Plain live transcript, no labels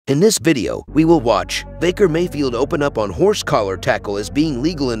In this video, we will watch Baker Mayfield open up on horse collar tackle as being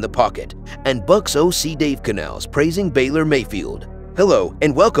legal in the pocket, and Bucs OC Dave Canales praising Baker Mayfield. Hello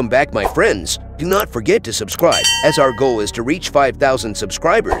and welcome back, my friends. Do not forget to subscribe, as our goal is to reach 5,000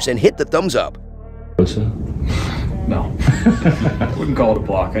 subscribers, and hit the thumbs up. Bosa? No. Wouldn't call it a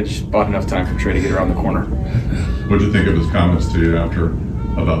block. I just bought enough time for Trey to get around the corner. What did you think of his comments to you after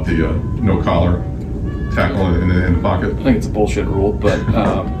about the no collar tackle in the pocket? I think it's a bullshit rule, but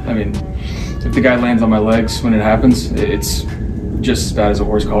I mean, if the guy lands on my legs when it happens, it's just as bad as a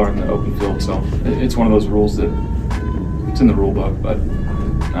horse collar in the open field. So it's one of those rules that it's in the rule book, but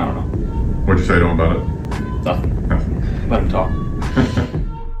I don't know. What'd you say to him about it? Nothing. Let him talk.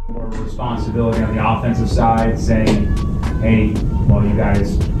 More responsibility on the offensive side, saying, "Hey, well, you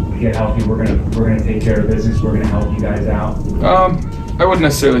guys get healthy. We're gonna take care of business. We're gonna help you guys out." I wouldn't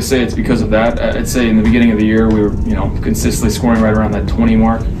necessarily say it's because of that. I'd say in the beginning of the year we were, consistently scoring right around that 20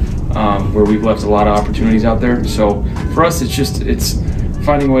 mark, where we've left a lot of opportunities out there. So for us, it's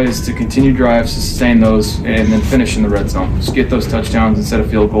finding ways to continue drives, to sustain those, and then finish in the red zone. Just get those touchdowns instead of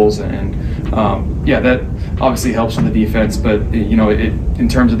field goals, and yeah, that obviously helps with the defense. But in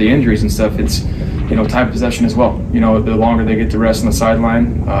terms of the injuries and stuff, it's time of possession as well. The longer they get to rest on the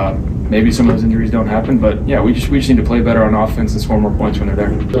sideline, maybe some of those injuries don't happen. But yeah, we just need to play better on offense and score more points when they're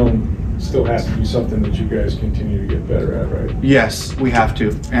there. Still has to be something that you guys continue to get better at, right? Yes, we have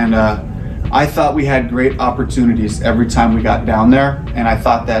to. And I thought we had great opportunities every time we got down there, and I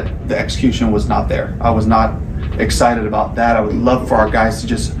thought that the execution was not there. I was not excited about that. I would love for our guys to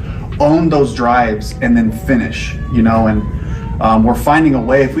just own those drives and then finish, and we're finding a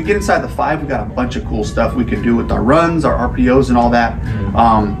way. If we get inside the 5, we got a bunch of cool stuff we can do with our runs, our RPOs and all that.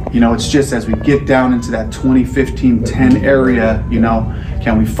 It's just as we get down into that 20, 15, 10 area,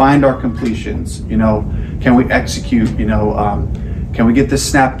 can we find our completions? Can we execute? Can we get the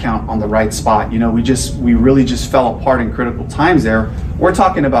snap count on the right spot? We really just fell apart in critical times there. We're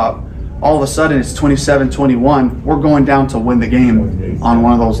talking about all of a sudden it's 27-21. We're going down to win the game on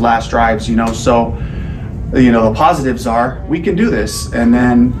one of those last drives, So, the positives are we can do this. And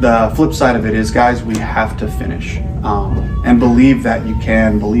then the flip side of it is, guys, we have to finish. And believe that you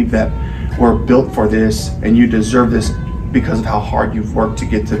can, believe that we're built for this and you deserve this because of how hard you've worked to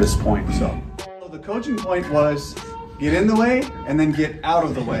get to this point. So the coaching point was get in the way and then get out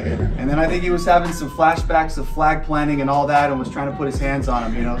of the way. And then I think he was having some flashbacks of flag planting and all that and was trying to put his hands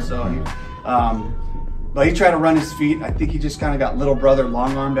on him, so but he tried to run his feet. I think he just kind of got little brother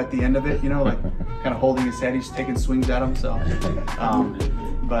long-armed at the end of it, like kind of holding his head. He's taking swings at him, so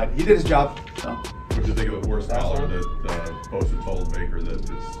but he did his job. So What did you think of the horse collar that Bosa told Baker that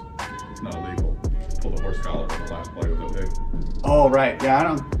it's not illegal? Pull the horse collar on the last play was okay? Oh, right.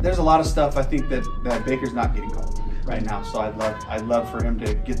 Yeah, there's a lot of stuff I think that Baker's not getting called right now. So I'd love for him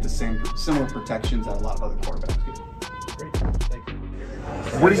to get the similar protections that a lot of other quarterbacks get. Great. Thank you.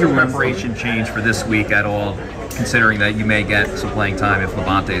 What does your preparation change for this week at all, considering that you may get some playing time if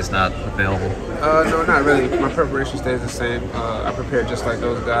Levante is not available? No, not really. My preparation stays the same. I prepare just like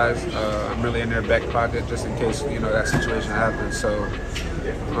those guys. I'm really in their back pocket just in case that situation happens. So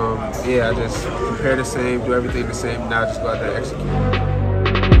yeah, I just prepare the same, do everything the same. Now just go out there and execute.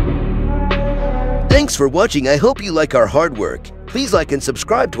 Thanks for watching. I hope you like our hard work. Please like and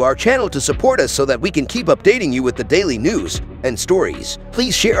subscribe to our channel to support us so that we can keep updating you with the daily news and stories.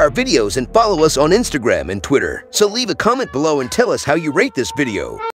 Please share our videos and follow us on Instagram and Twitter. So leave a comment below and tell us how you rate this video.